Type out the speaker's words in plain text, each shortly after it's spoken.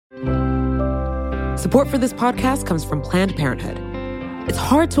Support for this podcast comes from Planned Parenthood. It's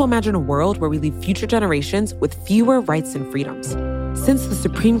hard to imagine a world where we leave future generations with fewer rights and freedoms. Since the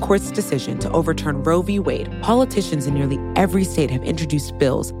Supreme Court's decision to overturn Roe v. Wade, politicians in nearly every state have introduced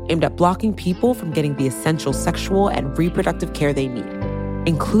bills aimed at blocking people from getting the essential sexual and reproductive care they need,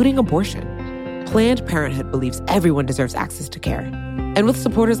 including abortion. Planned Parenthood believes everyone deserves access to care. And with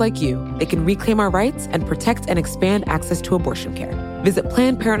supporters like you, they can reclaim our rights and protect and expand access to abortion care. Visit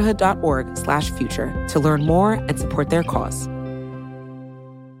PlannedParenthood.org/future to learn more and support their cause.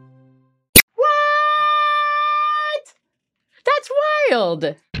 What? That's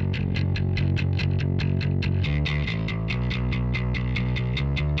wild.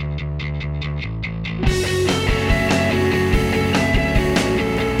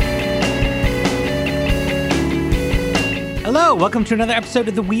 Hello, welcome to another episode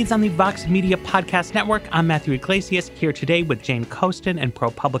of The Weeds on the Vox Media Podcast Network. I'm Matthew Iglesias, here today with Jane Coaston and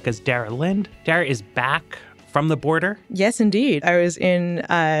ProPublica's Dara Lind. Dara is back from the border. Yes, indeed. I was in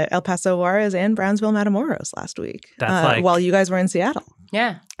El Paso, Juarez, and Brownsville, Matamoros last week. That's while you guys were in Seattle.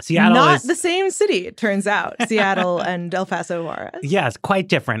 Yeah. Seattle Not is the same city, it turns out. Seattle and El Paso, Juarez. Yeah, it's quite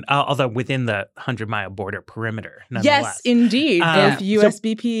different, although within the 100-mile border perimeter, nonetheless. Yes, indeed. Yeah. Of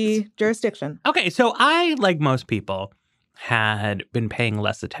USBP jurisdiction. Okay, so I, like most people, had been paying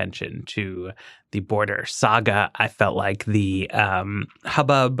less attention to the border saga. I felt like the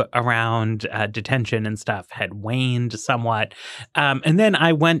hubbub around detention and stuff had waned somewhat. And then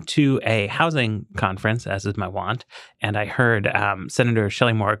I went to a housing conference, as is my wont, and I heard Senator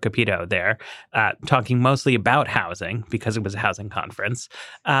Shelley Moore Capito there talking mostly about housing because it was a housing conference.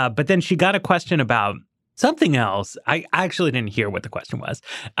 But then she got a question about something else. I actually didn't hear what the question was,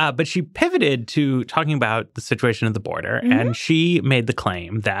 but she pivoted to talking about the situation at the border, and she made the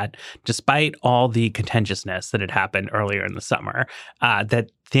claim that despite all the contentiousness that had happened earlier in the summer,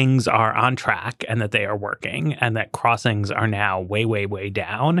 that things are on track and that they are working and that crossings are now way, way, way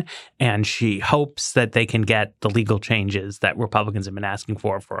down. And she hopes that they can get the legal changes that Republicans have been asking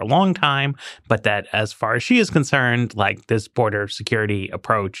for a long time, but that as far as she is concerned, like this border security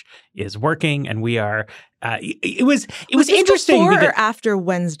approach is working. And we are, it was interesting. Before because, or after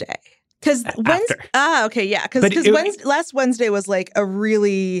Wednesday? Because okay, yeah. Because last Wednesday was like a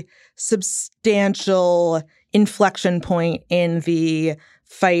really substantial inflection point in the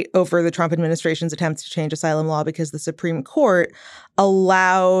fight over the Trump administration's attempts to change asylum law, because the Supreme Court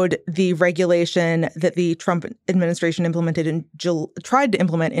allowed the regulation that the Trump administration tried to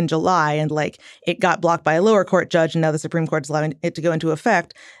implement in July, and like it got blocked by a lower court judge, and now the Supreme Court is allowing it to go into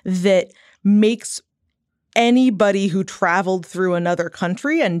effect, that makes anybody who traveled through another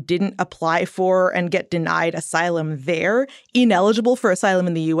country and didn't apply for and get denied asylum there ineligible for asylum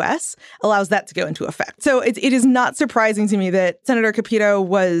in the U.S., allows that to go into effect. So it is not surprising to me that Senator Capito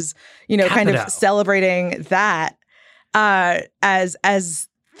was, kind of celebrating that as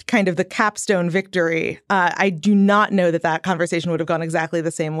kind of the capstone victory. I do not know that conversation would have gone exactly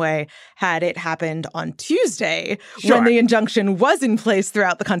the same way had it happened on Tuesday when the injunction was in place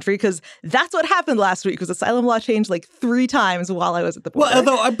throughout the country, because that's what happened last week, because asylum law changed like 3 times while I was at the border.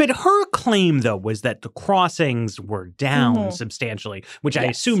 Well, but her claim, though, was that the crossings were down substantially, which I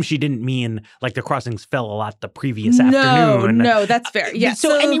assume she didn't mean like the crossings fell a lot the previous afternoon. No, that's fair. Yeah.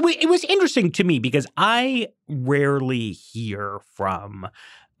 So anyway, it was interesting to me because I rarely hear from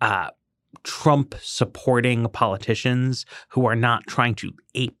Trump supporting politicians who are not trying to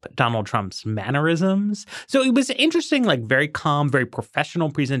ape Donald Trump's mannerisms. So it was interesting, like very calm, very professional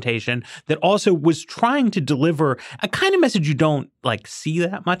presentation that also was trying to deliver a kind of message you don't like see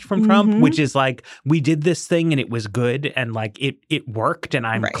that much from Trump, which is like, we did this thing and it was good and like it worked and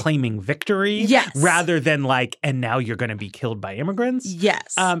I'm claiming victory. Yes. Rather than like, and now you're going to be killed by immigrants.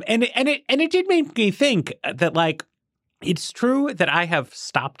 Yes. And it did make me think that like, it's true that I have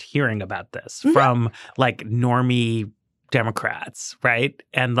stopped hearing about this from like normie Democrats, right?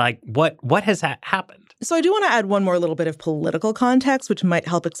 And like what has happened? So I do want to add one more little bit of political context, which might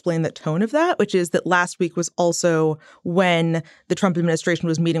help explain the tone of that, which is that last week was also when the Trump administration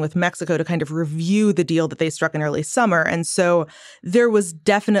was meeting with Mexico to kind of review the deal that they struck in early summer. And so there was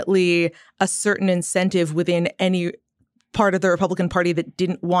definitely a certain incentive within any part of the Republican Party that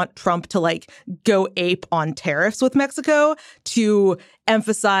didn't want Trump to like go ape on tariffs with Mexico to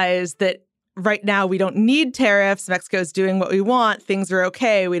emphasize that right now we don't need tariffs. Mexico's doing what we want. Things are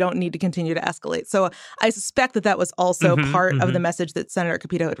okay. We don't need to continue to escalate. So I suspect that was also part of the message that Senator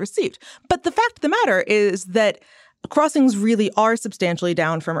Capito had received. But the fact of the matter is that crossings really are substantially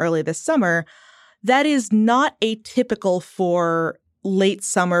down from early this summer. That is not atypical for late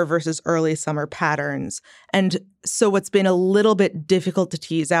summer versus early summer patterns. And so what's been a little bit difficult to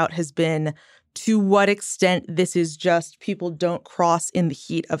tease out has been to what extent this is just people don't cross in the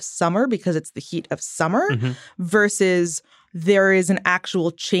heat of summer because it's the heat of summer versus there is an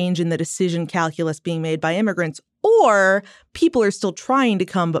actual change in the decision calculus being made by immigrants, or people are still trying to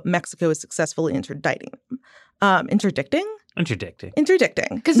come, but Mexico is successfully interdicting them. Interdicting.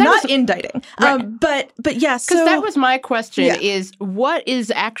 Because not indicting. Right. But yeah, so. Because that was my question is what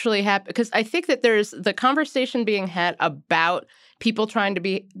is actually happening? Because I think that there's the conversation being had about people trying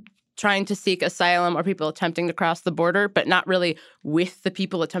to seek asylum or people attempting to cross the border, but not really with the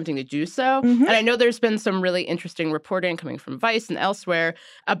people attempting to do so. And I know there's been some really interesting reporting coming from Vice and elsewhere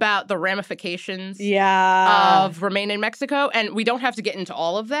about the ramifications of Remain in Mexico. And we don't have to get into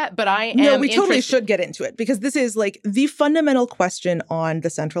all of that, but we totally should get into it because this is like the fundamental question on the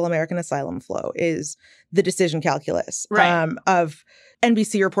Central American asylum flow is the decision calculus of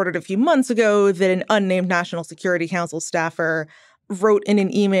NBC reported a few months ago that an unnamed National Security Council staffer wrote in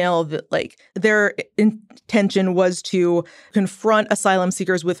an email that like their intention was to confront asylum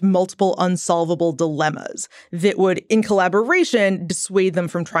seekers with multiple unsolvable dilemmas that would, in collaboration, dissuade them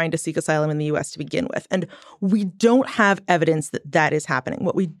from trying to seek asylum in the U.S. to begin with. And we don't have evidence that that is happening.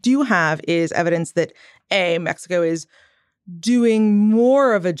 What we do have is evidence that, A, Mexico is doing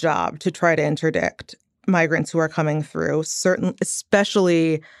more of a job to try to interdict migrants who are coming through,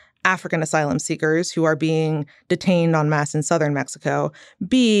 especially African asylum seekers who are being detained en masse in southern Mexico.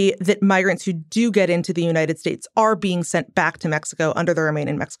 B, that migrants who do get into the United States are being sent back to Mexico under the Remain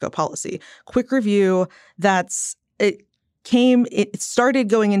in Mexico policy. Quick review, it started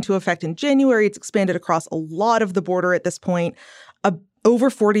going into effect in January. It's expanded across a lot of the border at this point.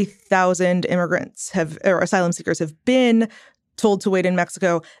 Over 40,000 asylum seekers have been told to wait in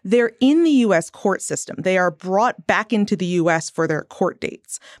Mexico. They're in the U.S. court system. They are brought back into the U.S. for their court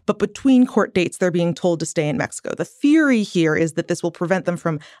dates. But between court dates, they're being told to stay in Mexico. The theory here is that this will prevent them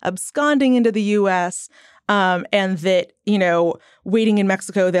from absconding into the U.S. And that, waiting in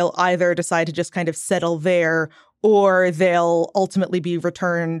Mexico, they'll either decide to just kind of settle there or they'll ultimately be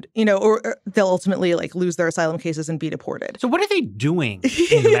returned, or they'll ultimately lose their asylum cases and be deported. So what are they doing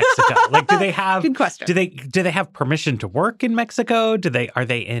in Mexico? Do they have good question? Do they have permission to work in Mexico? Are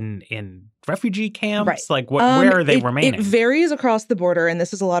they in refugee camps? Right. Where are they remaining? It varies across the border, and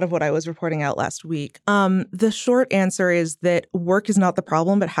this is a lot of what I was reporting out last week. The short answer is that work is not the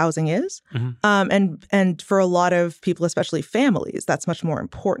problem, but housing is. And for a lot of people, especially families, that's much more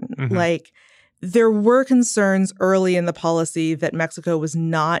important. There were concerns early in the policy that Mexico was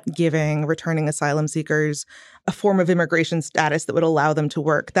not giving returning asylum seekers a form of immigration status that would allow them to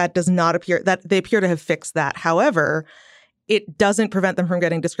work. That does not appear that they appear to have fixed that. However, it doesn't prevent them from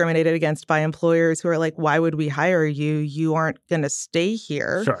getting discriminated against by employers who are like, why would we hire you? You aren't going to stay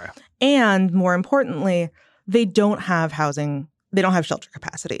here. Sure. And more importantly, they don't have housing. They don't have shelter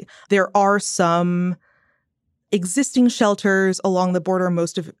capacity. There are some existing shelters along the border,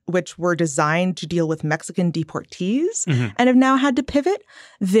 most of which were designed to deal with Mexican deportees and have now had to pivot.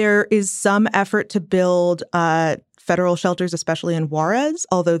 There is some effort to build federal shelters, especially in Juarez,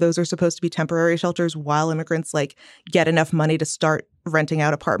 although those are supposed to be temporary shelters while immigrants get enough money to start renting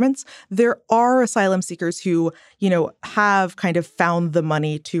out apartments. There are asylum seekers who, have kind of found the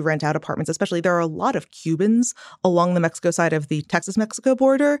money to rent out apartments. Especially there are a lot of Cubans along the Mexico side of the Texas-Mexico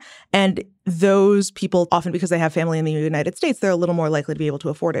border. And those people, often because they have family in the United States, they're a little more likely to be able to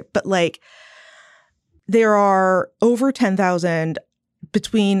afford it. But there are over 10,000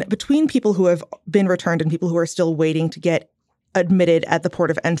 between people who have been returned and people who are still waiting to get admitted at the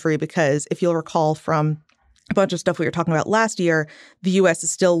port of entry, because if you'll recall from a bunch of stuff we were talking about last year, the U.S.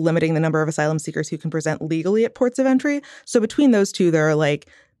 is still limiting the number of asylum seekers who can present legally at ports of entry. So between those two, there are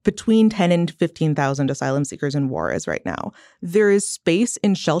between 10 and 15,000 asylum seekers in Juarez right now. There is space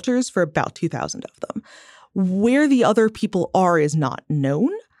in shelters for about 2,000 of them. Where the other people are is not known.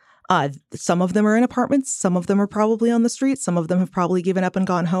 Some of them are in apartments. Some of them are probably on the street. Some of them have probably given up and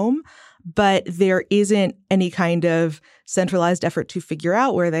gone home. But there isn't any kind of centralized effort to figure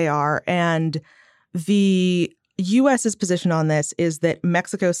out where they are. And the U.S.'s position on this is that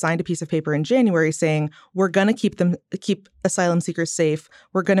Mexico signed a piece of paper in January saying, we're going to keep asylum seekers safe.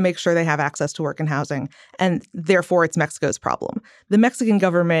 We're going to make sure they have access to work and housing. And therefore, it's Mexico's problem. The Mexican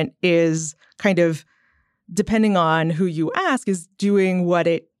government is kind of, depending on who you ask, is doing what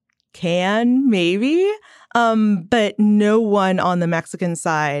it can, maybe. But no one on the Mexican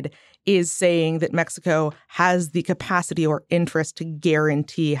side is saying that Mexico has the capacity or interest to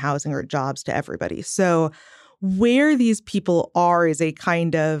guarantee housing or jobs to everybody. So where these people are is a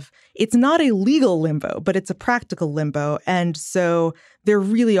kind of, it's not a legal limbo, but it's a practical limbo. And so there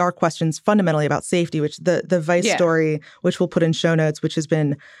really are questions fundamentally about safety, which the Vice story, which we'll put in show notes, which has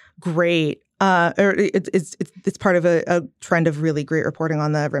been great, it's part of a trend of really great reporting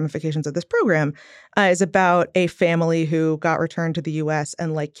on the ramifications of this program, is about a family who got returned to the U.S.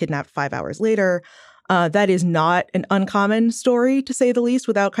 and kidnapped 5 hours later. That is not an uncommon story, to say the least,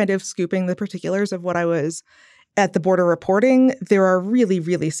 without kind of scooping the particulars of what I was at the border reporting. There are really,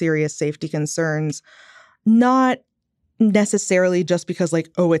 really serious safety concerns, not necessarily just because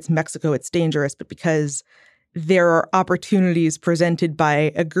it's Mexico, it's dangerous, but because there are opportunities presented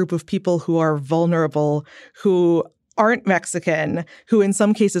by a group of people who are vulnerable, who aren't Mexican, who in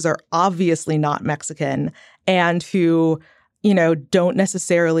some cases are obviously not Mexican, and who, don't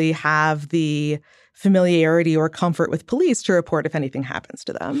necessarily have the familiarity or comfort with police to report if anything happens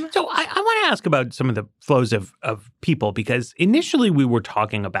to them. So I want to ask about some of the flows of people, because initially we were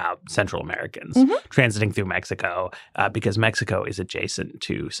talking about Central Americans transiting through Mexico because Mexico is adjacent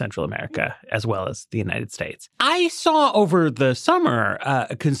to Central America as well as the United States. I saw over the summer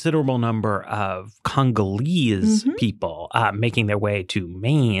a considerable number of Congolese people making their way to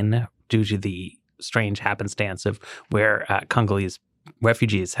Maine due to the strange happenstance of where Congolese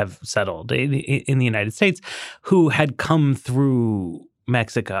refugees have settled in the United States, who had come through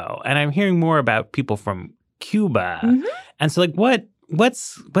Mexico. And I'm hearing more about people from Cuba. And so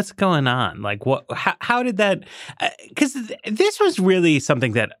what's going on? How did that, because this was really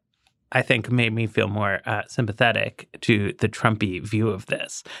something that I think made me feel more sympathetic to the Trumpy view of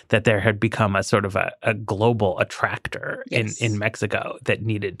this, that there had become a sort of a global attractor in Mexico that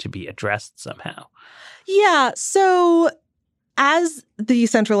needed to be addressed somehow. Yeah. So as the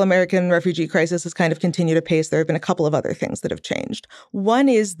Central American refugee crisis has kind of continued apace, there have been a couple of other things that have changed. One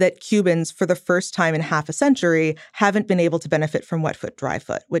is that Cubans, for the first time in half a century, haven't been able to benefit from wet foot, dry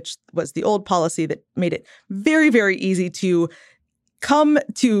foot, which was the old policy that made it very, very easy to come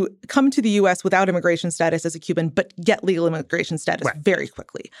to the U.S. without immigration status as a Cuban, but get legal immigration status very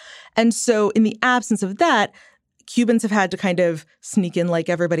quickly. And so in the absence of that, Cubans have had to kind of sneak in like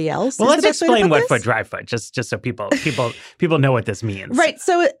everybody else. Well, let's explain wet foot, dry foot, just so people know what this means. Right.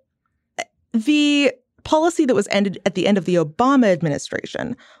 So the policy that was ended at the end of the Obama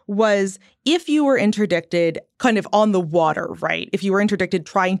administration was if you were interdicted kind of on the water, right? If you were interdicted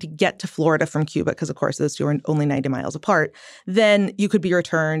trying to get to Florida from Cuba, because of course those two are only 90 miles apart, then you could be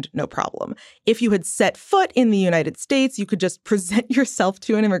returned, no problem. If you had set foot in the United States, you could just present yourself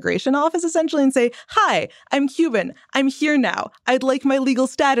to an immigration office essentially and say, "Hi, I'm Cuban. I'm here now. I'd like my legal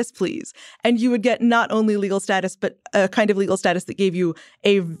status, please." And you would get not only legal status, but a kind of legal status that gave you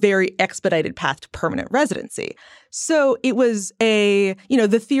a very expedited path to permanent residency. So it was the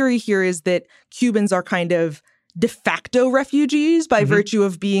theory here is that Cubans are kind of de facto refugees by virtue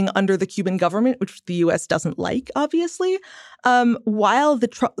of being under the Cuban government, which the U.S. doesn't like, obviously. While the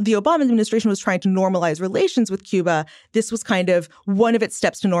Obama administration was trying to normalize relations with Cuba, this was kind of one of its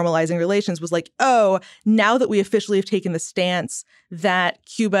steps to normalizing relations was like, oh, now that we officially have taken the stance that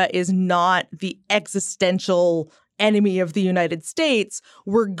Cuba is not the existential enemy of the United States,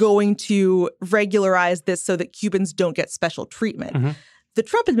 we're going to regularize this so that Cubans don't get special treatment. The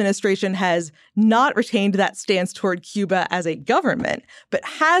Trump administration has not retained that stance toward Cuba as a government, but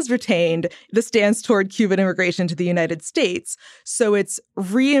has retained the stance toward Cuban immigration to the United States. So it's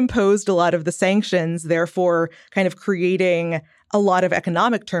reimposed a lot of the sanctions, therefore kind of creating a lot of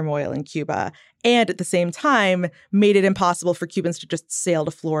economic turmoil in Cuba, and at the same time made it impossible for Cubans to just sail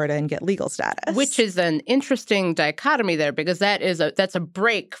to Florida and get legal status. Which is an interesting dichotomy there, because that's a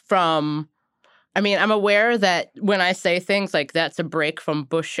break from... I mean, I'm aware that when I say things like that's a break from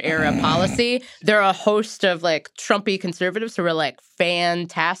Bush-era policy, there are a host of Trumpy conservatives who are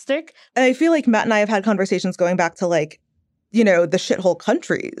fantastic. And I feel like Matt and I have had conversations going back to the shithole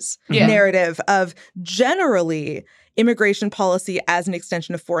countries narrative of generally immigration policy as an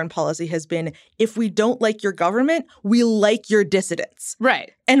extension of foreign policy has been, if we don't like your government, we like your dissidents.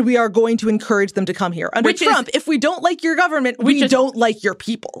 Right. And we are going to encourage them to come here. Under Trump, if we don't like your government, we don't like your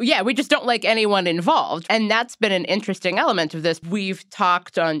people. Yeah, we just don't like anyone involved. And that's been an interesting element of this. We've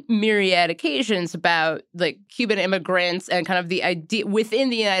talked on myriad occasions about Cuban immigrants and kind of the idea within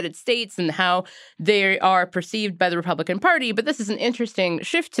the United States and how they are perceived by the Republican Party. But this is an interesting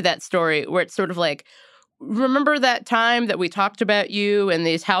shift to that story where it's sort of remember that time that we talked about you and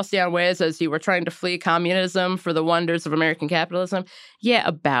these halcyon ways as you were trying to flee communism for the wonders of American capitalism? Yeah,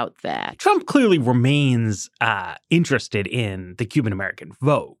 about that. Trump clearly remains interested in the Cuban-American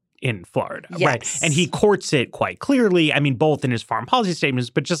vote in Florida, right? And he courts it quite clearly. I mean, both in his foreign policy statements,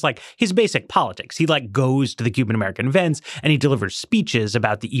 but just his basic politics. He goes to the Cuban-American events and he delivers speeches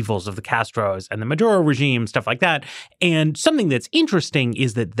about the evils of the Castros and the Maduro regime, stuff like that. And something that's interesting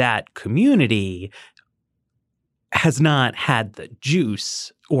is that community has not had the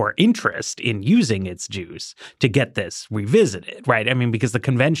juice or interest in using its juice to get this revisited, right? I mean, because the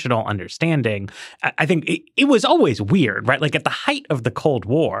conventional understanding, I think it was always weird, right? Like at the height of the Cold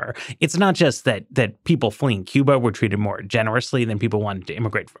War, it's not just that people fleeing Cuba were treated more generously than people wanted to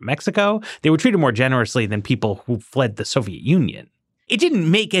immigrate from Mexico. They were treated more generously than people who fled the Soviet Union. It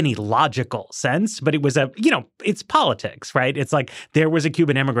didn't make any logical sense, but it was it's politics, right? It's like there was a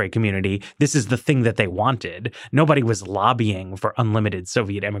Cuban immigrant community. This is the thing that they wanted. Nobody was lobbying for unlimited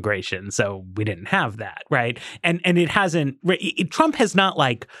Soviet immigration, so we didn't have that, right? And it hasn't, Trump has not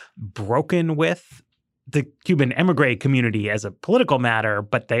like broken with the Cuban emigre community as a political matter,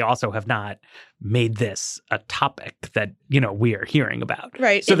 but they also have not made this a topic that, we are hearing about.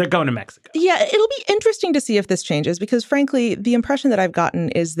 Right. So they're going to Mexico. Yeah, it'll be interesting to see if this changes because, frankly, the impression that I've gotten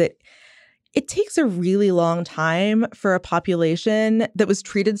is that it takes a really long time for a population that was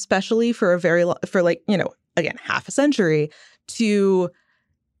treated specially for again, half a century to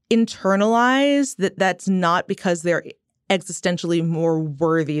internalize that that's not because they're existentially more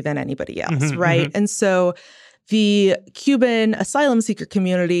worthy than anybody else, right? And so the Cuban asylum seeker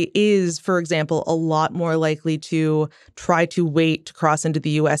community is, for example, a lot more likely to try to wait to cross into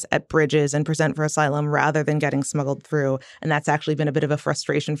the U.S. at bridges and present for asylum rather than getting smuggled through. And that's actually been a bit of a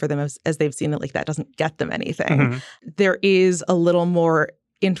frustration for them as they've seen that that doesn't get them anything. There is a little more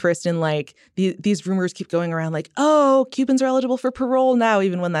interest in these rumors keep going around oh, Cubans are eligible for parole now,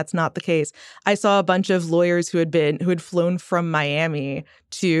 even when that's not the case. I saw a bunch of lawyers who had flown from Miami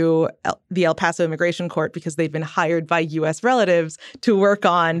to the El Paso Immigration Court because they'd been hired by U.S. relatives to work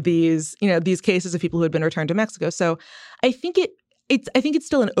on these cases of people who had been returned to Mexico. So I think it's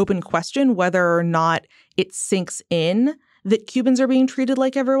still an open question whether or not it sinks in that Cubans are being treated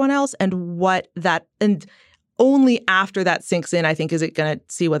like everyone else and only after that sinks in, I think, is it going to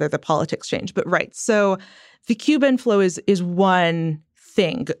see whether the politics change. But right. So the Cuban flow is one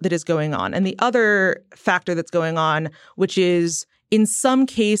thing that is going on. And the other factor that's going on, which is in some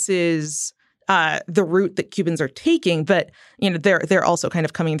cases the route that Cubans are taking, but they're also kind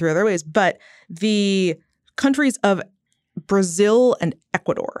of coming through other ways. But the countries of Brazil and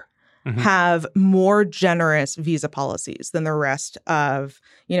Ecuador have more generous visa policies than the rest of,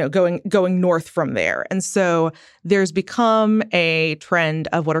 going north from there. And so there's become a trend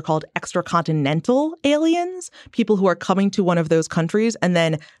of what are called extracontinental aliens, people who are coming to one of those countries and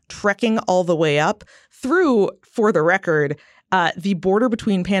then trekking all the way up through, for the record, the border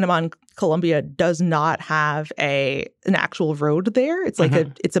between Panama and Colombia does not have an actual road there. It's like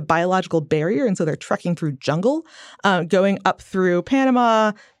it's a biological barrier. And so they're trekking through jungle, going up through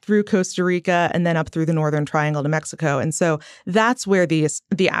Panama, through Costa Rica, and then up through the Northern Triangle to Mexico. And so that's where the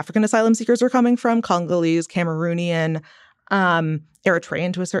African asylum seekers are coming from, Congolese, Cameroonian,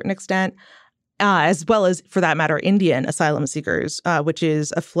 Eritrean to a certain extent, as well as, for that matter, Indian asylum seekers, which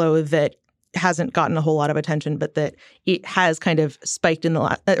is a flow that hasn't gotten a whole lot of attention, but that it has kind of spiked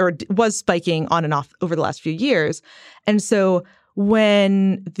was spiking on and off over the last few years. And so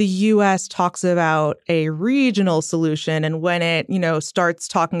when the U.S. talks about a regional solution and when it, starts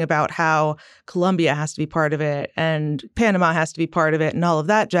talking about how Colombia has to be part of it and Panama has to be part of it and all of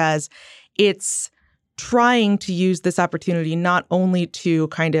that jazz, it's trying to use this opportunity not only to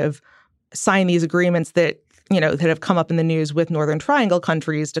kind of sign these agreements that have come up in the news with Northern Triangle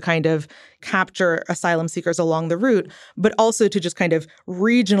countries to kind of capture asylum seekers along the route, but also to just kind of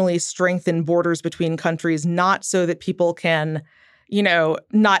regionally strengthen borders between countries, not so that people can,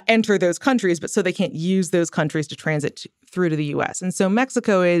 not enter those countries, but so they can't use those countries to transit through to the U.S. And so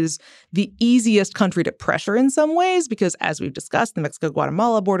Mexico is the easiest country to pressure in some ways because, as we've discussed, the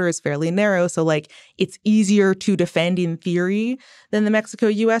Mexico-Guatemala border is fairly narrow. So, it's easier to defend in theory than the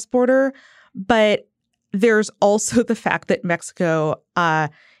Mexico-U.S. border. But there's also the fact that Mexico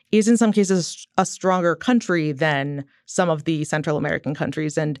is in some cases a stronger country than some of the Central American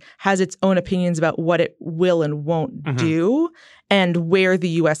countries and has its own opinions about what it will and won't do and where the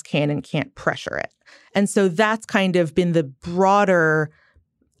U.S. can and can't pressure it. And so that's kind of been the broader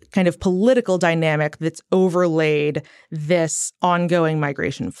kind of political dynamic that's overlaid this ongoing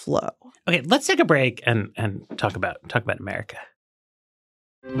migration flow. Okay, let's take a break and talk about America.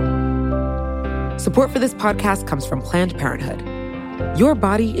 Support for this podcast comes from Planned Parenthood. Your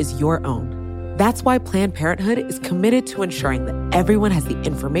body is your own. That's why Planned Parenthood is committed to ensuring that everyone has the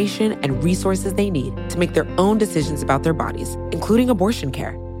information and resources they need to make their own decisions about their bodies, including abortion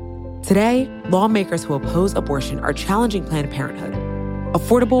care. Today, lawmakers who oppose abortion are challenging Planned Parenthood.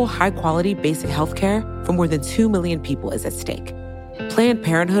 Affordable, high-quality basic health care for more than 2 million people is at stake. Planned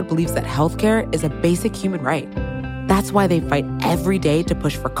Parenthood believes that health care is a basic human right. That's why they fight every day to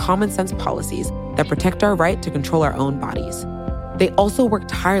push for common sense policies that protect our right to control our own bodies. They also work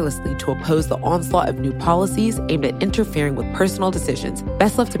tirelessly to oppose the onslaught of new policies aimed at interfering with personal decisions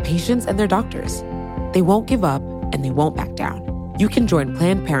best left to patients and their doctors. They won't give up, and they won't back down. You can join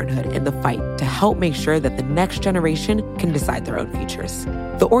Planned Parenthood in the fight to help make sure that the next generation can decide their own futures.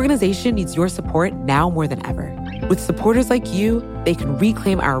 The organization needs your support now more than ever. With supporters like you, they can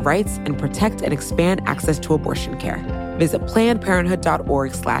reclaim our rights and protect and expand access to abortion care. Visit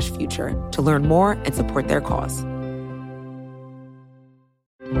PlannedParenthood.org/future to learn more and support their cause.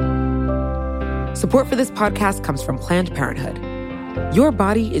 Support for this podcast comes from Planned Parenthood. Your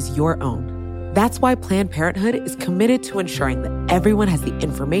body is your own. That's why Planned Parenthood is committed to ensuring that everyone has the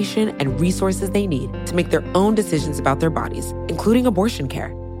information and resources they need to make their own decisions about their bodies, including abortion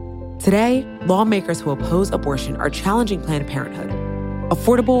care. Today, lawmakers who oppose abortion are challenging Planned Parenthood.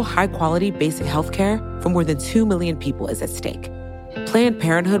 Affordable, high-quality basic health care for more than 2 million people is at stake. Planned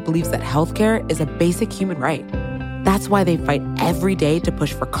Parenthood believes that health care is a basic human right. That's why they fight every day to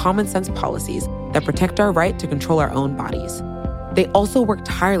push for common-sense policies that protect our right to control our own bodies. They also work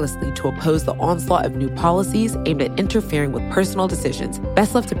tirelessly to oppose the onslaught of new policies aimed at interfering with personal decisions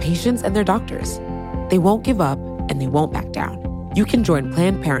best left to patients and their doctors. They won't give up, and they won't back down. You can join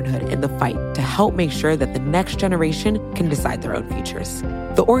Planned Parenthood in the fight to help make sure that the next generation can decide their own futures.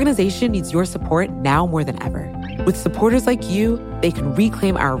 The organization needs your support now more than ever. With supporters like you, they can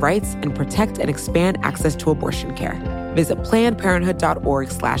reclaim our rights and protect and expand access to abortion care. Visit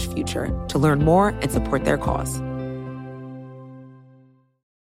PlannedParenthood.org/future to learn more and support their cause.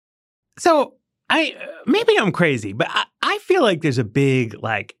 So maybe I'm crazy, but I feel like there's a big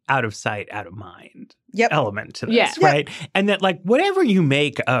out of sight, out of mind element to this, right? And that whatever you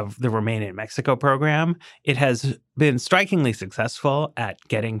make of the Remain in Mexico program, it has been strikingly successful at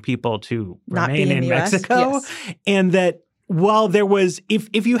getting people to remain in Mexico. Yes. And that while there was,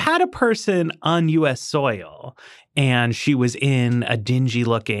 if you had a person on U.S. soil and she was in a dingy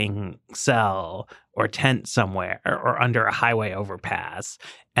looking cell or tent somewhere or under a highway overpass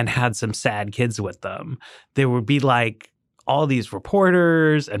and had some sad kids with them, there would be all these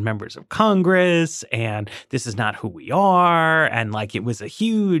reporters and members of Congress, and this is not who we are. And it was a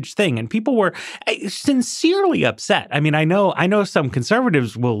huge thing. And people were sincerely upset. I mean, I know some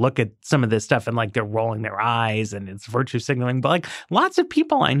conservatives will look at some of this stuff and they're rolling their eyes and it's virtue signaling. But lots of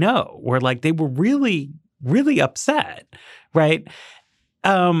people I know were they were really, really upset. Right.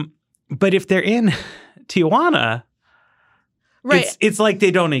 But if they're in Tijuana, right, it's like they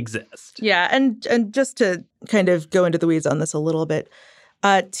don't exist. Yeah, and just to kind of go into the weeds on this a little bit,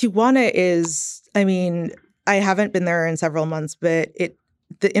 Tijuana is, I haven't been there in several months, but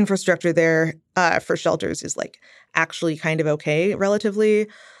the infrastructure there for shelters is actually kind of okay, relatively.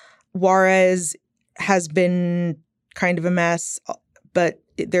 Juarez has been kind of a mess, but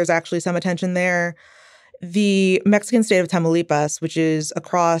there's actually some attention there. The Mexican state of Tamaulipas, which is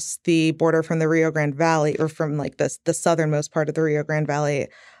across the border from the Rio Grande Valley, or from the southernmost part of the Rio Grande Valley,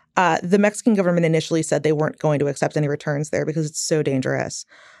 the Mexican government initially said they weren't going to accept any returns there because it's so dangerous.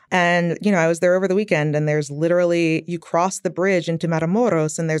 And, I was there over the weekend, and there's literally, you cross the bridge into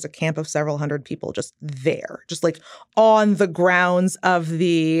Matamoros, and there's a camp of several hundred people just there, just on the grounds of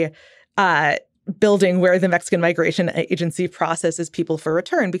the building where the Mexican Migration Agency processes people for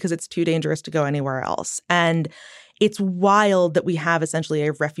return because it's too dangerous to go anywhere else. And it's wild that we have essentially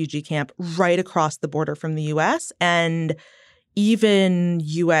a refugee camp right across the border from the U.S. And even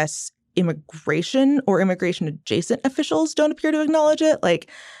U.S. immigration or immigration-adjacent officials don't appear to acknowledge it.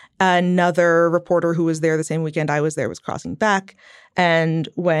 Another reporter who was there the same weekend I was there was crossing back. And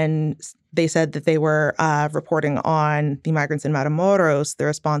when they said that they were reporting on the migrants in Matamoros, the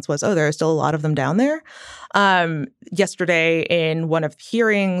response was, there are still a lot of them down there. Yesterday, in one of the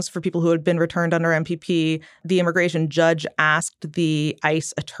hearings for people who had been returned under MPP, the immigration judge asked the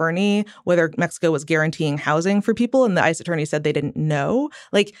ICE attorney whether Mexico was guaranteeing housing for people, and the ICE attorney said they didn't know.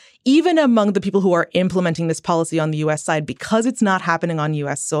 Even among the people who are implementing this policy on the U.S. side, because it's not happening on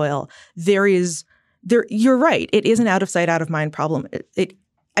U.S. soil, you're right. It is an out of sight, out of mind problem.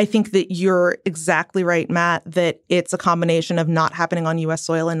 I think that you're exactly right, Matt, that it's a combination of not happening on U.S.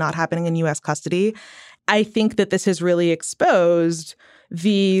 soil and not happening in U.S. custody. I think that this has really exposed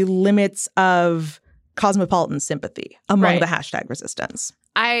the limits of cosmopolitan sympathy among the hashtag resistance.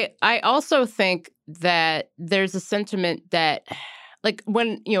 I also think that there's a sentiment that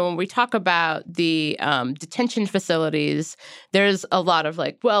when we talk about the detention facilities, there's a lot of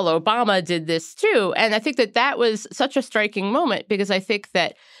Obama did this too. And I think that was such a striking moment because I think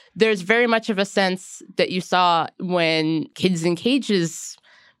that there's very much of a sense that you saw when Kids in Cages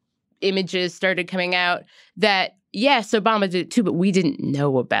images started coming out that yes, Obama did it too, but we didn't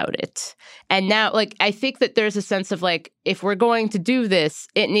know about it. And now, like, I think that there's a sense of, like, if we're going to do this,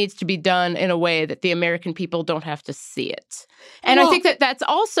 it needs to be done in a way that the American people don't have to see it. And I think that that's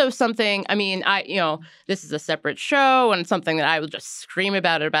also something, I mean, this is a separate show and something that I will just scream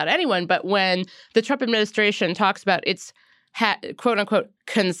about anyone. But when the Trump administration talks about its quote unquote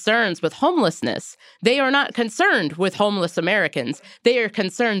concerns with homelessness, they are not concerned with homeless Americans. They are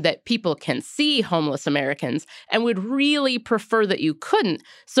concerned that people can see homeless Americans and would really prefer that you couldn't,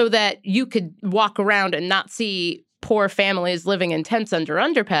 so that you could walk around and not see poor families living in tents under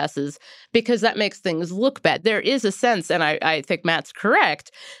underpasses, because that makes things look bad. There is a sense, and I think Matt's correct,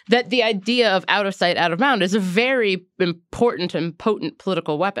 that the idea of out of sight, out of mind is a very important and potent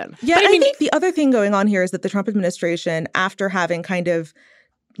political weapon. Yeah, I think the other thing going on here is that the Trump administration, after having kind of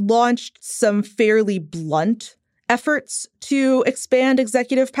launched some fairly blunt efforts to expand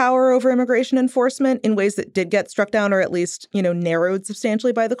executive power over immigration enforcement in ways that did get struck down, or at least, narrowed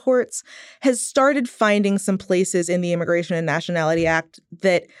substantially by the courts, has started finding some places in the Immigration and Nationality Act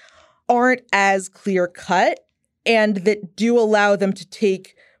that aren't as clear cut and that do allow them to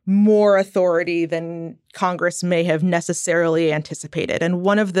take more authority than Congress may have necessarily anticipated. And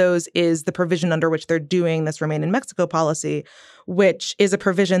one of those is the provision under which they're doing this Remain in Mexico policy, which is a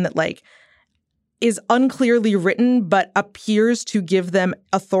provision that, like, is unclearly written, but appears to give them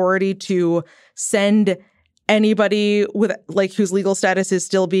authority to send anybody with, like, whose legal status is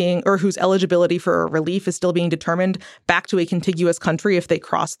still being, or whose eligibility for relief is still being determined, back to a contiguous country if they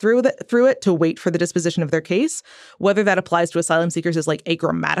cross through it to wait for the disposition of their case. Whether that applies to asylum seekers is, like, a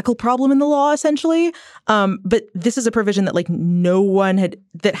grammatical problem in the law, essentially. But this is a provision that, like,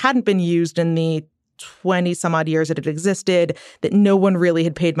 that hadn't been used in the 20 some odd years that it existed, that no one really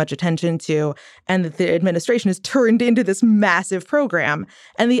had paid much attention to, and that the administration has turned into this massive program.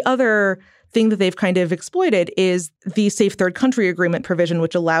 And the other thing that they've kind of exploited is the Safe Third Country Agreement provision,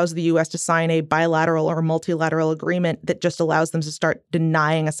 which allows the U.S. to sign a bilateral or multilateral agreement that just allows them to start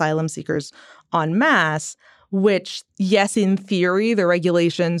denying asylum seekers en masse, which, yes, in theory, the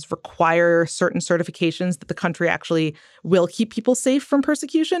regulations require certain certifications that the country actually will keep people safe from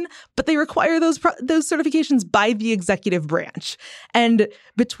persecution, but they require those certifications by the executive branch. And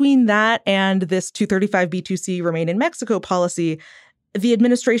between that and this 235B2C Remain in Mexico policy, the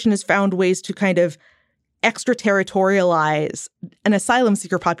administration has found ways to kind of extraterritorialize an asylum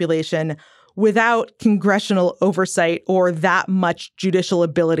seeker population without congressional oversight or that much judicial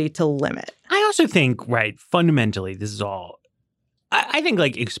ability to limit. I also think, right, fundamentally, this is all, I think,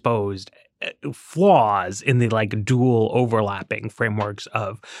 like, exposed flaws in the, like, dual overlapping frameworks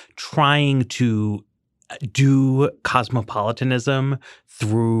of trying to do cosmopolitanism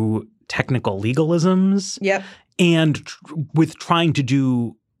through technical legalisms. Yep. And with trying to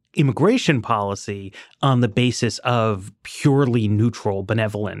do immigration policy on the basis of purely neutral,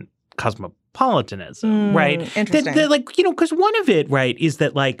 benevolent cosmopolitanism, right? Interesting. Because one of it, right, is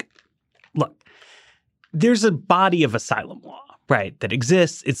that, like, look, there's a body of asylum law, right, that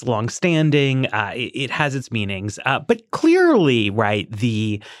exists. It's longstanding. It has its meanings. But clearly, right,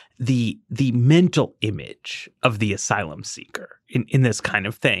 the mental image of the asylum seeker in this kind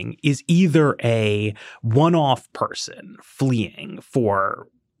of thing is either a one-off person fleeing for,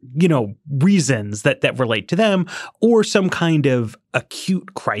 reasons that relate to them, or some kind of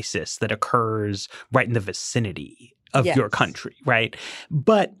acute crisis that occurs right in the vicinity of your country, right?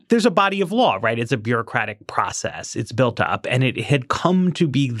 But there's a body of law, right? It's a bureaucratic process. It's built up, and it had come to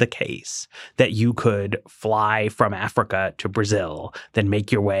be the case that you could fly from Africa to Brazil, then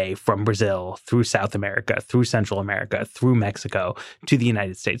make your way from Brazil through South America, through Central America, through Mexico to the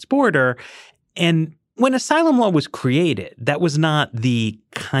United States border. And when asylum law was created, that was not the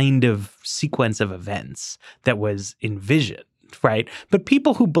kind of sequence of events that was envisioned. Right. But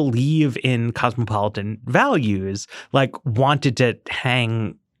people who believe in cosmopolitan values, like, wanted to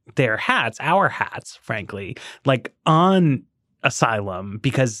hang their hats, our hats, frankly, like, on asylum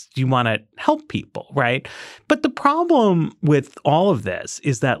because you want to help people. Right. But the problem with all of this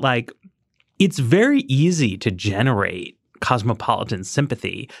is that, like, it's very easy to generate cosmopolitan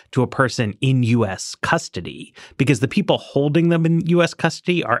sympathy to a person in U.S. custody because the people holding them in U.S.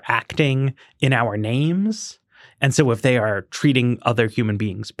 custody are acting in our names. And so if they are treating other human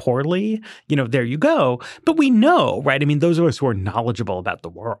beings poorly, there you go. But we know, right? I mean, those of us who are knowledgeable about the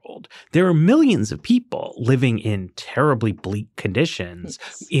world, there are millions of people living in terribly bleak conditions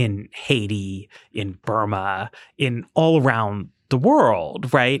in Haiti, in Burma, in all around the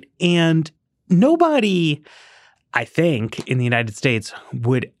world, right? And nobody, I think, in the United States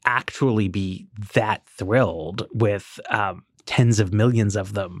would actually be that thrilled with tens of millions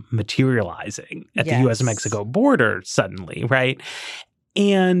of them materializing at the U.S.-Mexico border suddenly, right?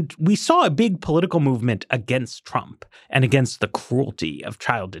 And we saw a big political movement against Trump and against the cruelty of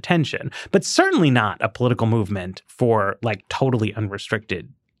child detention, but certainly not a political movement for like totally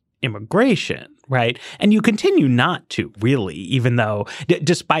unrestricted immigration, right? And you continue not to really, even though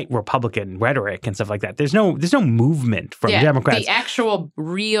despite Republican rhetoric and stuff like that, there's no movement from Democrats. The actual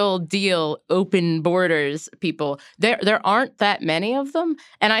real deal open borders people, there aren't that many of them.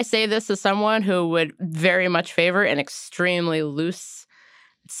 And I say this as someone who would very much favor an extremely loose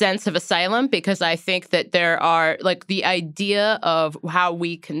sense of asylum, because I think that there are like the idea of how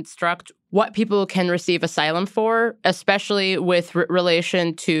we construct what people can receive asylum for, especially with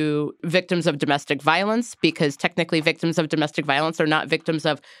relation to victims of domestic violence, because technically victims of domestic violence are not victims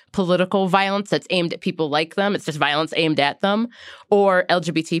of political violence that's aimed at people like them. It's just violence aimed at them, or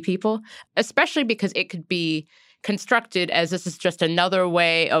LGBT people, especially because it could be constructed as this is just another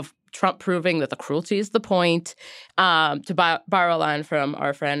way of Trump proving that the cruelty is the point, to borrow a line from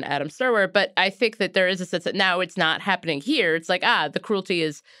our friend Adam Sturwer. But I think that there is a sense that now it's not happening here. It's like, the cruelty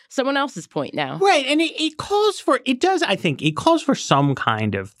is someone else's point now. Right. And it calls for some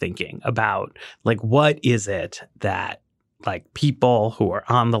kind of thinking about, like, what is it that, like, people who are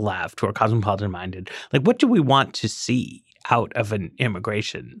on the left, who are cosmopolitan-minded, like, what do we want to see out of an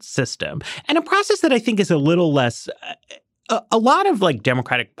immigration system? And a process that I think is a little less a lot of like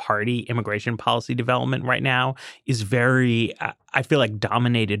Democratic Party immigration policy development right now is very, I feel like,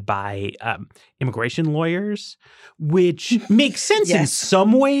 dominated by immigration lawyers, which makes sense in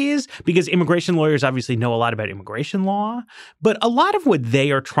some ways because immigration lawyers obviously know a lot about immigration law. But a lot of what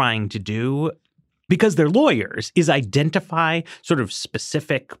they are trying to do, because they're lawyers, is identify sort of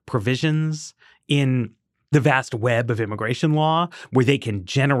specific provisions in the vast web of immigration law where they can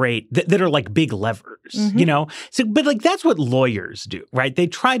generate that are like big levers, you know? So, but like that's what lawyers do, right? They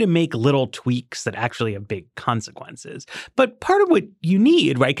try to make little tweaks that actually have big consequences. But part of what you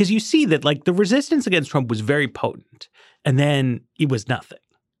need, right? Because you see that like the resistance against Trump was very potent and then it was nothing.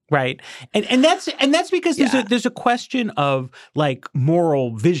 Right. And that's because there's a question of like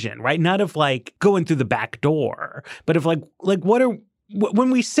moral vision, right? Not of like going through the back door, but of like what are when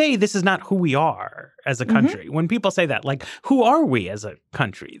we say this is not who we are as a country, when people say that, like, who are we as a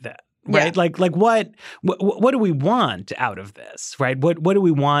country then? Right. Yeah. Like what do we want out of this? Right. What do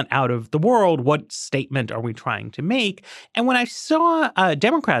we want out of the world? What statement are we trying to make? And when I saw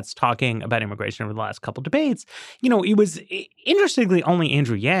Democrats talking about immigration over the last couple debates, you know, it was interestingly only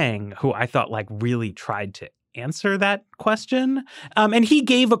Andrew Yang who I thought like really tried to answer that question. And he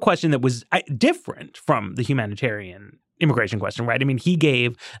gave a question that was different from the humanitarian immigration question, right? I mean, he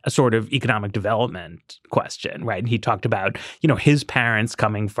gave a sort of economic development question, right? And he talked about, you know, his parents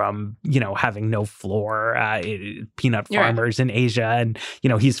coming from, you know, having no floor, peanut farmers in Asia. And, you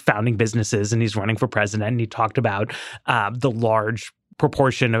know, he's founding businesses and he's running for president. And he talked about the large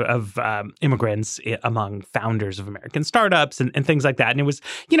proportion of immigrants among founders of American startups and things like that. And it was,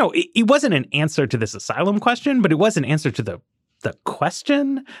 you know, it wasn't an answer to this asylum question, but it was an answer to the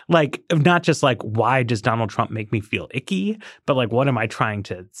question, like, not just like, why does Donald Trump make me feel icky, but like, what am I trying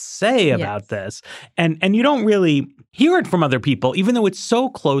to say about this? And you don't really hear it from other people, even though it's so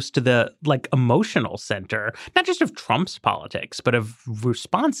close to the like emotional center, not just of Trump's politics, but of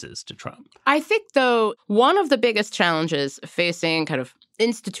responses to Trump. I think, though, one of the biggest challenges facing kind of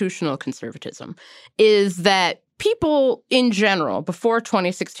institutional conservatism is that people in general, before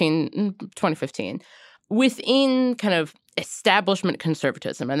 2016, 2015, within kind of establishment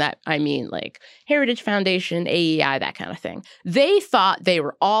conservatism, and that I mean like Heritage Foundation, AEI, that kind of thing, they thought they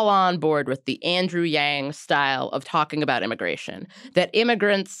were all on board with the Andrew Yang style of talking about immigration, that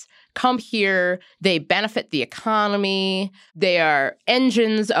immigrants come here, they benefit the economy, they are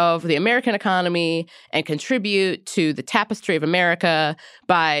engines of the American economy and contribute to the tapestry of America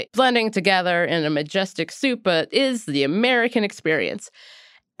by blending together in a majestic soup, but is the American experience.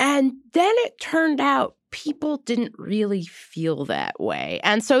 And then it turned out people didn't really feel that way.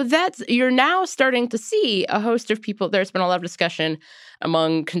 And so you're now starting to see a host of people. There's been a lot of discussion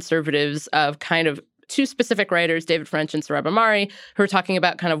among conservatives of kind of two specific writers, David French and Sohrab Ahmari, who are talking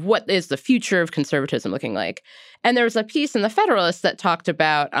about kind of what is the future of conservatism looking like. And there was a piece in The Federalist that talked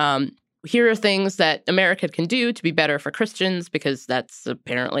about here are things that America can do to be better for Christians, because that's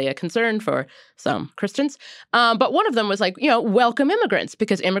apparently a concern for some Christians. But one of them was like, you know, welcome immigrants,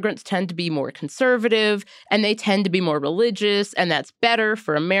 because immigrants tend to be more conservative and they tend to be more religious, and that's better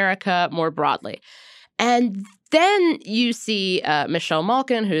for America more broadly. And then you see Michelle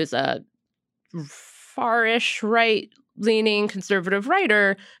Malkin, who's a far-ish right right-leaning conservative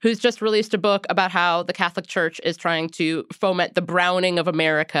writer who's just released a book about how the Catholic Church is trying to foment the browning of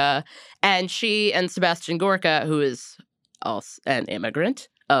America. And she and Sebastian Gorka, who is also an immigrant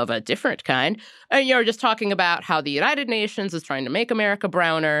of a different kind, and you're just talking about how the United Nations is trying to make America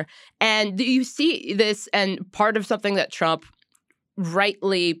browner. And you see this, and part of something that Trump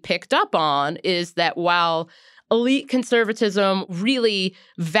rightly picked up on is that while elite conservatism really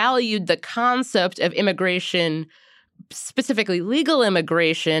valued the concept of immigration, specifically legal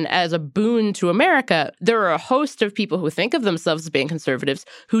immigration, as a boon to America, there are a host of people who think of themselves as being conservatives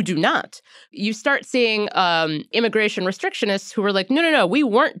who do not. You start seeing immigration restrictionists who are like, no, we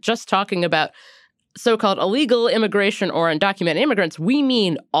weren't just talking about so-called illegal immigration or undocumented immigrants. We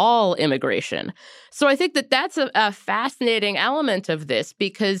mean all immigration. So I think that that's a fascinating element of this,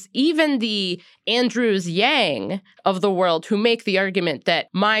 because even the Andrews Yang of the world who make the argument that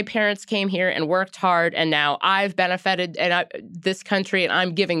my parents came here and worked hard and now I've benefited this country and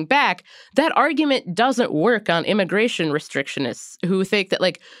I'm giving back, that argument doesn't work on immigration restrictionists who think that,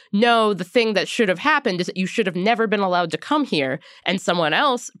 like, no, the thing that should have happened is that you should have never been allowed to come here, and someone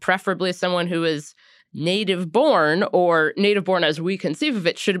else, preferably someone who is native-born or native-born as we conceive of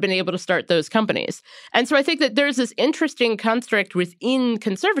it, should have been able to start those companies. And so I think that there's this interesting construct within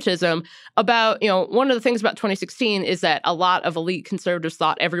conservatism about, one of the things about 2016 is that a lot of elite conservatives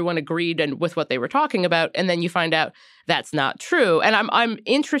thought everyone agreed and with what they were talking about, and then you find out that's not true. And I'm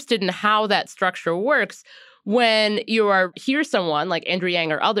interested in how that structure works when you hear someone like Andrew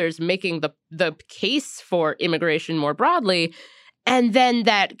Yang or others making the case for immigration more broadly, and then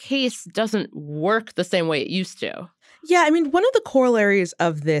that case doesn't work the same way it used to. Yeah, I mean, one of the corollaries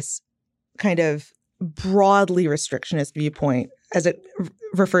of this kind of broadly restrictionist viewpoint, as it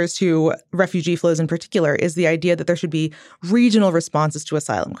refers to refugee flows in particular, is the idea that there should be regional responses to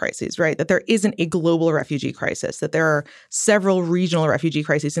asylum crises, right? That there isn't a global refugee crisis, that there are several regional refugee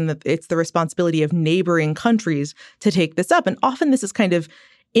crises, and that it's the responsibility of neighboring countries to take this up. And often this is kind of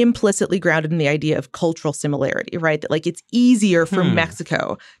implicitly grounded in the idea of cultural similarity, right? That, like, it's easier for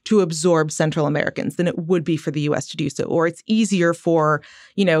Mexico to absorb Central Americans than it would be for the U.S. to do so. Or it's easier for,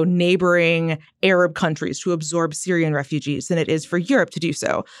 neighboring Arab countries to absorb Syrian refugees than it is for Europe to do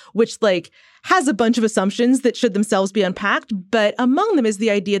so, which, has a bunch of assumptions that should themselves be unpacked. But among them is the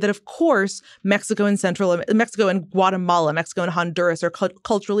idea that, of course, Mexico and Guatemala, Mexico and Honduras are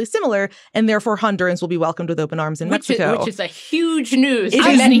culturally similar, and therefore Hondurans will be welcomed with open arms in Mexico. Which is a huge news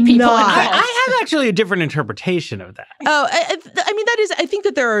to many people. I have actually a different interpretation of that. Oh, I mean, I think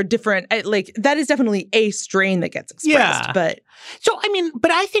that there are different, that is definitely a strain that gets expressed. Yeah. But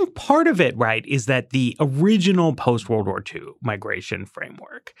I think part of it, right, is that the original post-World War II migration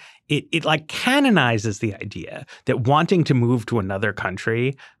framework, it canonizes the idea that wanting to move to another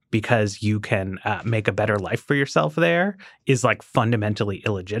country because you can make a better life for yourself there is fundamentally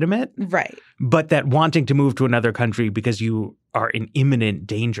illegitimate. Right. But that wanting to move to another country because you are in imminent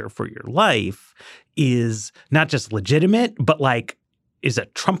danger for your life is not just legitimate, but is a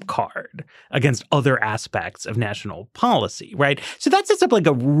trump card against other aspects of national policy, right? So that sets up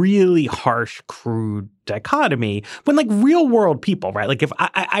a really harsh, crude dichotomy when real world people, right? If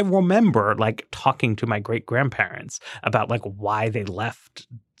I remember talking to my great grandparents about why they left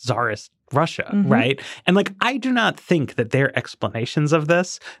Tsarist Russia, right? And I do not think that their explanations of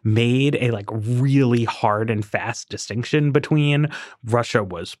this made a really hard and fast distinction between Russia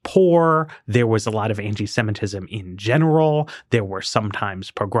was poor, there was a lot of anti-Semitism in general, there were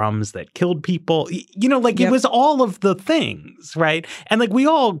sometimes pogroms that killed people, It was all of the things, right? And we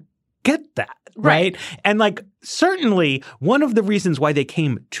all get that, right? And certainly one of the reasons why they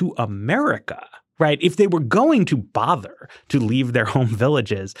came to America, right? If they were going to bother to leave their home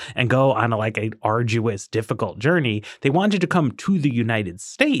villages and go on an arduous, difficult journey, they wanted to come to the United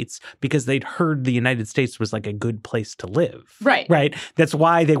States because they'd heard the United States was a good place to live. Right. Right? That's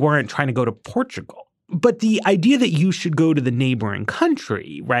why they weren't trying to go to Portugal. But the idea that you should go to the neighboring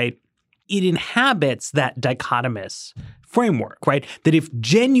country, right, it inhabits that dichotomous framework, right? That if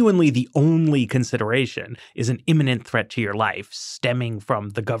genuinely the only consideration is an imminent threat to your life stemming from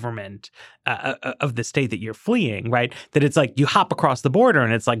the government of the state that you're fleeing, right? That it's you hop across the border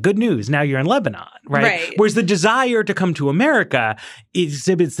and it's good news, now you're in Lebanon, right? Whereas the desire to come to America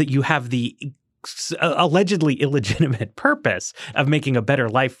exhibits that you have the allegedly illegitimate purpose of making a better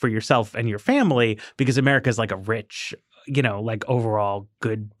life for yourself and your family because America is a rich, overall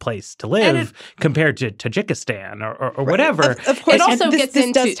good place to live compared to Tajikistan or whatever. Of course,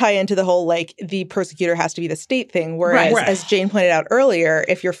 this does tie into the whole the persecutor has to be the state thing. Whereas, as Jane pointed out earlier,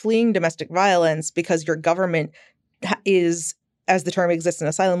 if you're fleeing domestic violence because your government is as the term exists in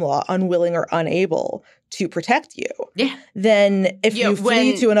asylum law, unwilling or unable to protect you, then if you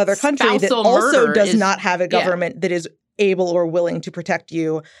flee to another country that also does not have a government that is able or willing to protect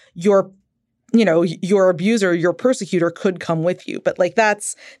you, your abuser, your persecutor could come with you. But like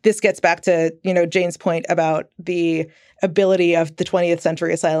this gets back to, Jane's point about the ability of the 20th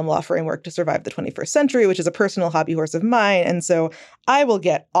century asylum law framework to survive the 21st century, which is a personal hobby horse of mine. And so I will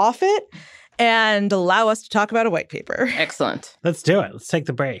get off it and allow us to talk about a white paper. Excellent. Let's do it. Let's take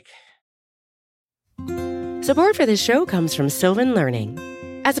the break. Support for this show comes from Sylvan Learning.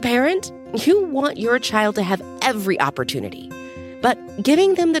 As a parent, you want your child to have every opportunity. But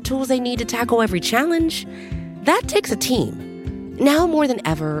giving them the tools they need to tackle every challenge, that takes a team. Now more than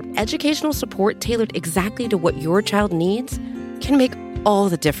ever, educational support tailored exactly to what your child needs can make all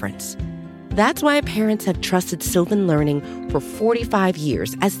the difference. That's why parents have trusted Sylvan Learning for 45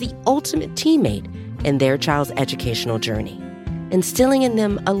 years as the ultimate teammate in their child's educational journey, instilling in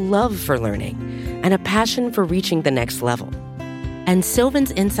them a love for learning and a passion for reaching the next level. And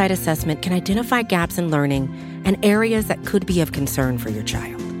Sylvan's Insight Assessment can identify gaps in learning and areas that could be of concern for your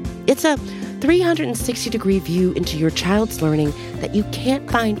child. It's a 360-degree view into your child's learning that you can't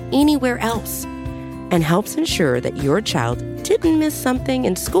find anywhere else, and helps ensure that your child didn't miss something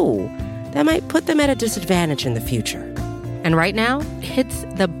in school that might put them at a disadvantage in the future. And right now, it's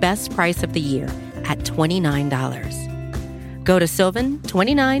the best price of the year at $29. Go to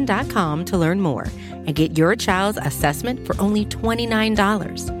sylvan29.com to learn more and get your child's assessment for only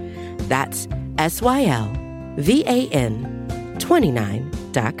 $29. That's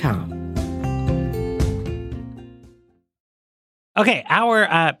SYLVAN29.com. Okay,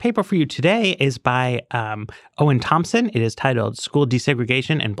 our paper for you today is by Owen Thompson. It is titled School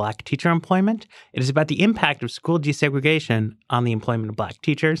Desegregation and Black Teacher Employment. It is about the impact of school desegregation on the employment of Black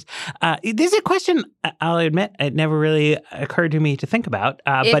teachers. This is a question, I'll admit, it never really occurred to me to think about.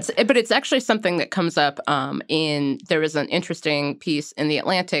 But it's actually something that comes up there was an interesting piece in The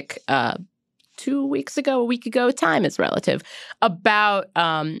Atlantic 2 weeks ago, a week ago, time is relative, about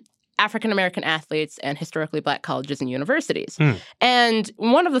African-American athletes and historically Black colleges and universities. And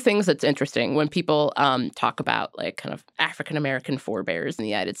one of the things that's interesting when people talk about like kind of African-American forebears in the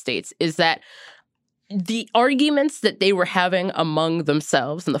United States is that the arguments that they were having among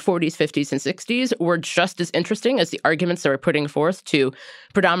themselves in the 40s, 50s, and 60s were just as interesting as the arguments they were putting forth to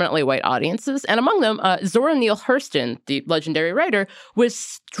predominantly white audiences. And among them, Zora Neale Hurston, the legendary writer, was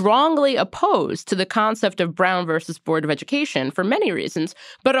strongly opposed to the concept of Brown versus Board of Education for many reasons.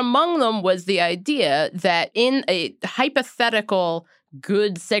 But among them was the idea that in a hypothetical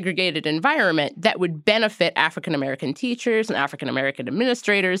good segregated environment that would benefit African-American teachers and African-American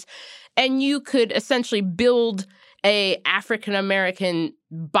administrators. And you could essentially build a African-American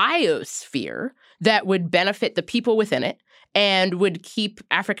biosphere that would benefit the people within it and would keep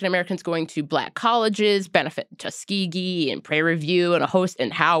African-Americans going to Black colleges, benefit Tuskegee and Prairie View and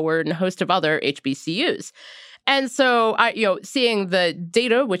Howard and a host of other HBCUs. And so, seeing the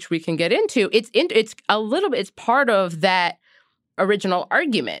data, which we can get into, it's part of that original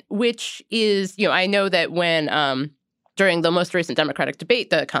argument, which is, I know that when during the most recent Democratic debate,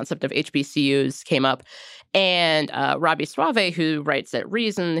 the concept of HBCUs came up, and Robbie Suave, who writes at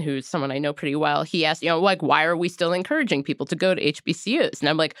Reason, who's someone I know pretty well, he asked, why are we still encouraging people to go to HBCUs? And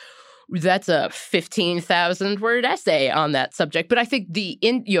I'm like, that's a 15,000-word essay on that subject. But I think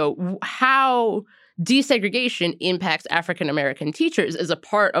how desegregation impacts African-American teachers is a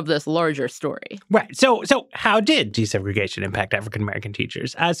part of this larger story. Right. So how did desegregation impact African-American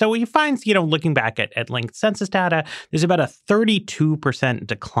teachers? So what you find, looking back at linked census data, there's about a 32%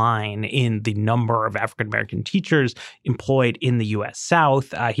 decline in the number of African-American teachers employed in the U.S.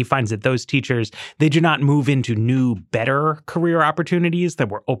 South. He finds that those teachers, they do not move into new, better career opportunities that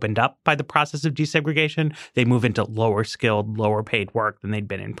were opened up by the process of desegregation. They move into lower skilled, lower paid work than they'd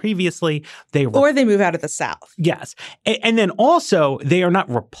been in previously. They move out of the South. Yes. And then also, they are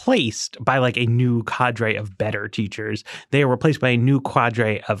not replaced by like a new cadre of better teachers. They are replaced by a new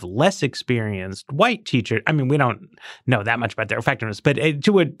cadre of less experienced white teachers. I mean, we don't know that much about their effectiveness, but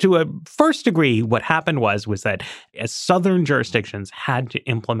to a first degree, what happened was that as Southern jurisdictions had to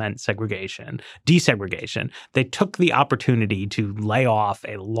implement desegregation, they took the opportunity to lay off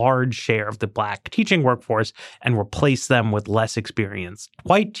a large share of the Black teaching workforce and replace them with less experienced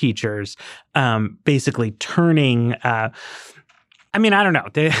white teachers, basically turning I don't know.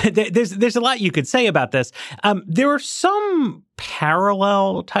 There's a lot you could say about this. There are some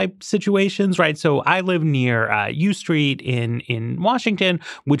parallel type situations, right? So I live near U Street in Washington,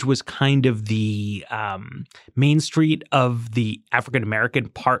 which was kind of the main street of the African-American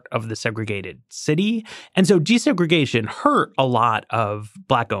part of the segregated city. And so desegregation hurt a lot of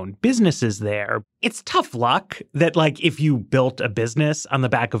Black-owned businesses there. It's tough luck that, like, if you built a business on the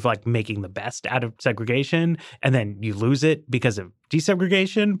back of, like, making the best out of segregation and then you lose it because of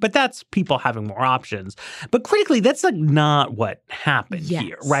desegregation, but that's people having more options. But critically, that's, like, not what happened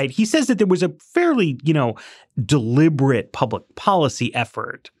here, right? He says that there was a fairly, deliberate public policy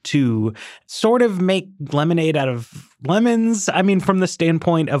effort to sort of make lemonade out of lemons. I mean, from the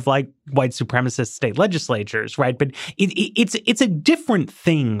standpoint of, like, white supremacist state legislatures, right? But it's a different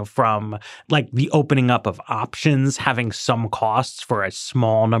thing from, like, the opening up of options having some costs for a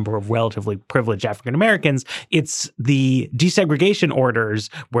small number of relatively privileged African Americans. It's the desegregation orders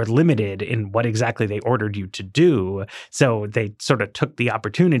were limited in what exactly they ordered you to do. So they sort of took the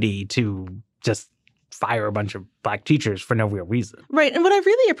opportunity to just fire a bunch of Black teachers for no real reason. Right. And what I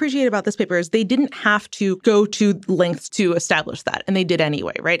really appreciate about this paper is they didn't have to go to lengths to establish that. And they did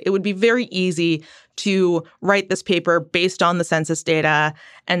anyway, right? It would be very easy to write this paper based on the census data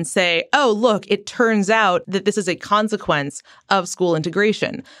and say, oh, look, it turns out that this is a consequence of school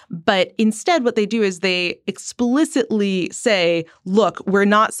integration. But instead, what they do is they explicitly say, look, we're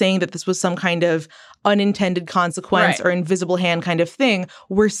not saying that this was some kind of unintended consequence or invisible hand kind of thing.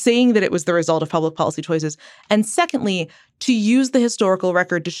 We're saying that it was the result of public policy choices. And secondly, to use the historical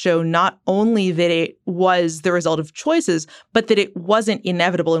record to show not only that it was the result of choices, but that it wasn't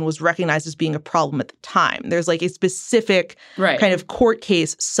inevitable and was recognized as being a problem at the time. There's, like, a specific kind of court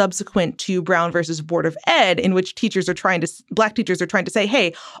case subsequent to Brown versus Board of Ed in which Black teachers are trying to say,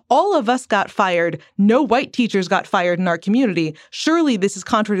 hey, all of us got fired. No white teachers got fired in our community. Surely this is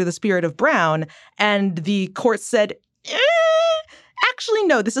contrary to the spirit of Brown. And the court said, actually,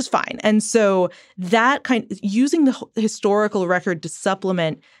 no, this is fine. And so that using the historical record to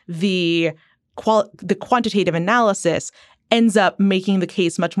supplement the quantitative analysis ends up making the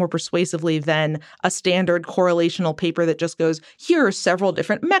case much more persuasively than a standard correlational paper that just goes, here are several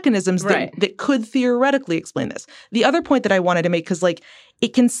different mechanisms that could theoretically explain this. The other point that I wanted to make, because, like,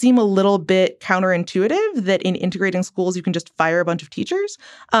 it can seem a little bit counterintuitive that in integrating schools, you can just fire a bunch of teachers.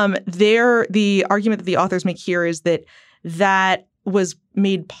 The argument that the authors make here is that was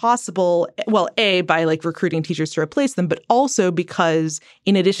made possible, well, A, by, like, recruiting teachers to replace them, but also because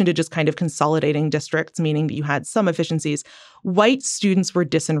in addition to just kind of consolidating districts, meaning that you had some efficiencies, white students were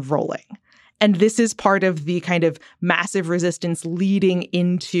disenrolling. And this is part of the kind of massive resistance leading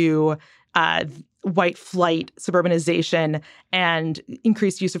into white flight, suburbanization, and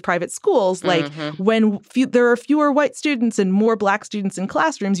increased use of private schools. Like, when there are fewer white students and more Black students in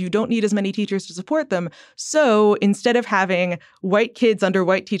classrooms, you don't need as many teachers to support them. So instead of having white kids under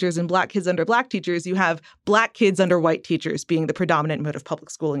white teachers and Black kids under Black teachers, you have Black kids under white teachers being the predominant mode of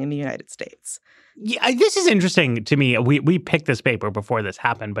public schooling in the United States. Yeah, this is interesting to me. We picked this paper before this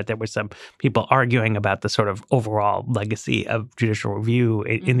happened, but there were some people arguing about the sort of overall legacy of judicial review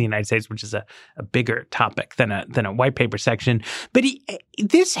in the United States, which is a bigger topic than a white paper section. But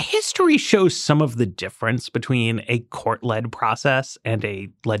this history shows some of the difference between a court-led process and a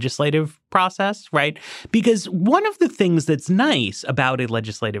legislative process, right? Because one of the things that's nice about a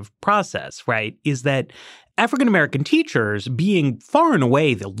legislative process, right, is that African-American teachers, being far and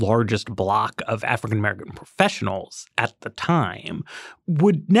away the largest block of African-American professionals at the time,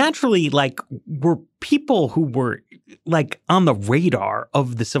 would naturally, were people who were, on the radar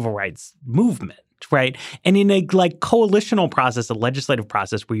of the civil rights movement. Right. And in a coalitional process, a legislative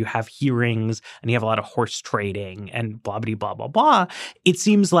process where you have hearings and you have a lot of horse trading and blah, blah, blah, blah, blah, it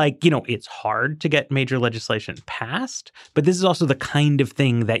seems like, it's hard to get major legislation passed. But this is also the kind of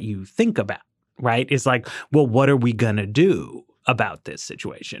thing that you think about. Right. It's like, well, what are we going to do about this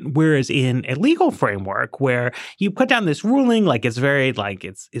situation? Whereas in a legal framework where you put down this ruling, it's very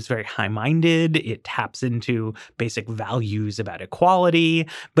high-minded, it taps into basic values about equality,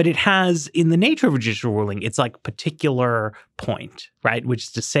 but it has, in the nature of a judicial ruling, it's particular point, right? Which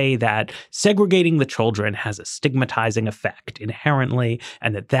is to say that segregating the children has a stigmatizing effect inherently,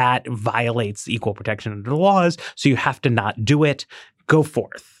 and that violates the equal protection under the laws. So you have to not do it. Go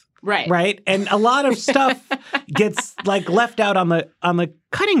forth. Right. Right. And a lot of stuff gets left out on the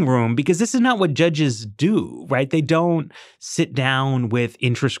cutting room because this is not what judges do, right? They don't sit down with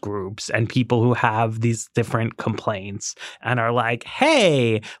interest groups and people who have these different complaints and are like,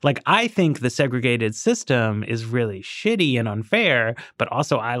 hey, like, I think the segregated system is really shitty and unfair, but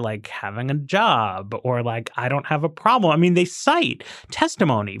also I like having a job, or like, I don't have a problem. I mean, they cite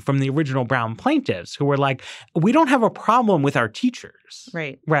testimony from the original Brown plaintiffs who were like, we don't have a problem with our teachers.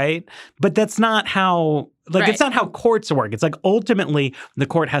 Right. But that's not how, like, it's not how courts work. It's like ultimately the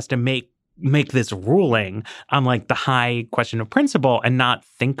court has to make this ruling on like the high question of principle and not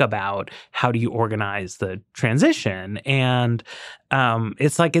think about how do you organize the transition. And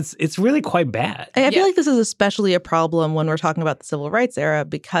it's like it's really quite bad. I feel like this is especially a problem when we're talking about the civil rights era,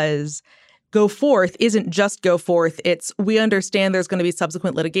 because go forth isn't just go forth. It's we understand there's going to be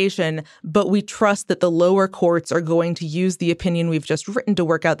subsequent litigation, but we trust that the lower courts are going to use the opinion we've just written to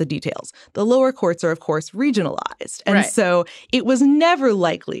work out the details. The lower courts are, of course, regionalized. And so it was never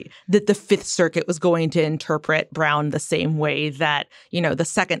likely that the Fifth Circuit was going to interpret Brown the same way that, you know, the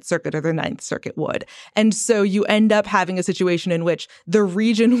Second Circuit or the Ninth Circuit would. And so you end up having a situation in which the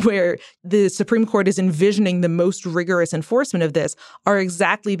region where the Supreme Court is envisioning the most rigorous enforcement of this are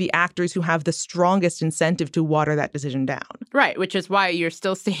exactly the actors who have the strongest incentive to water that decision down. Right, which is why you're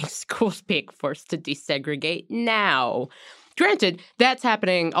still seeing schools being forced to desegregate now. Granted, that's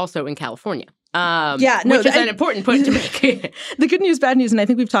happening also in California. Which is an important point to make. The good news, bad news, and I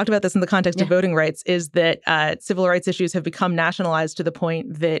think we've talked about this in the context of voting rights, is that civil rights issues have become nationalized to the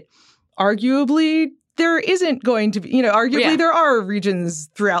point that arguably there isn't going to be, arguably there are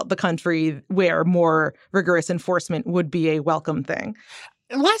regions throughout the country where more rigorous enforcement would be a welcome thing.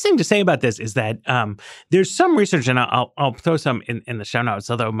 Last thing to say about this is that there's some research, and I'll throw some in the show notes,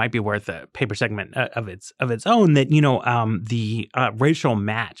 although it might be worth a paper segment of its own, that, the racial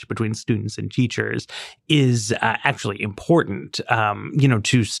match between students and teachers is actually important,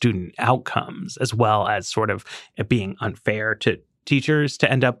 to student outcomes, as well as sort of it being unfair to teachers to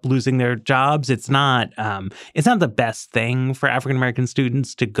end up losing their jobs. It's not the best thing for African American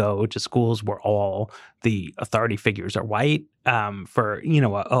students to go to schools where all the authority figures are white for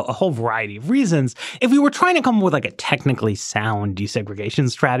a whole variety of reasons. If we were trying to come up with like a technically sound desegregation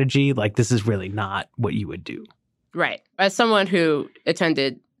strategy, like this is really not what you would do. Right. As someone who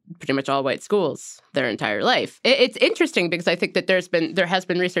attended pretty much all white schools their entire life. It's interesting because I think that there has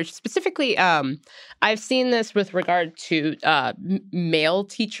been research specifically. I've seen this with regard to male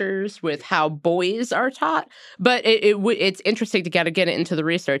teachers with how boys are taught, but it's interesting to get into the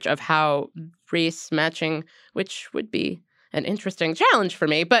research of how race matching, which would be an interesting challenge for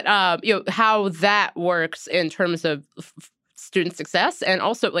me, but how that works in terms of student success, and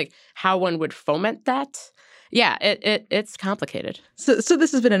also like how one would foment that. Yeah, it's complicated. So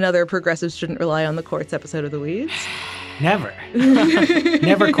this has been another Progressives Shouldn't Rely on the Courts episode of The Weeds? Never.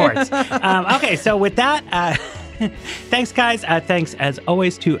 Never courts. Okay, so with that, thanks, guys. Thanks, as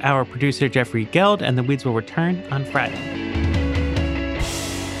always, to our producer, Jeffrey Geld, and The Weeds will return on Friday.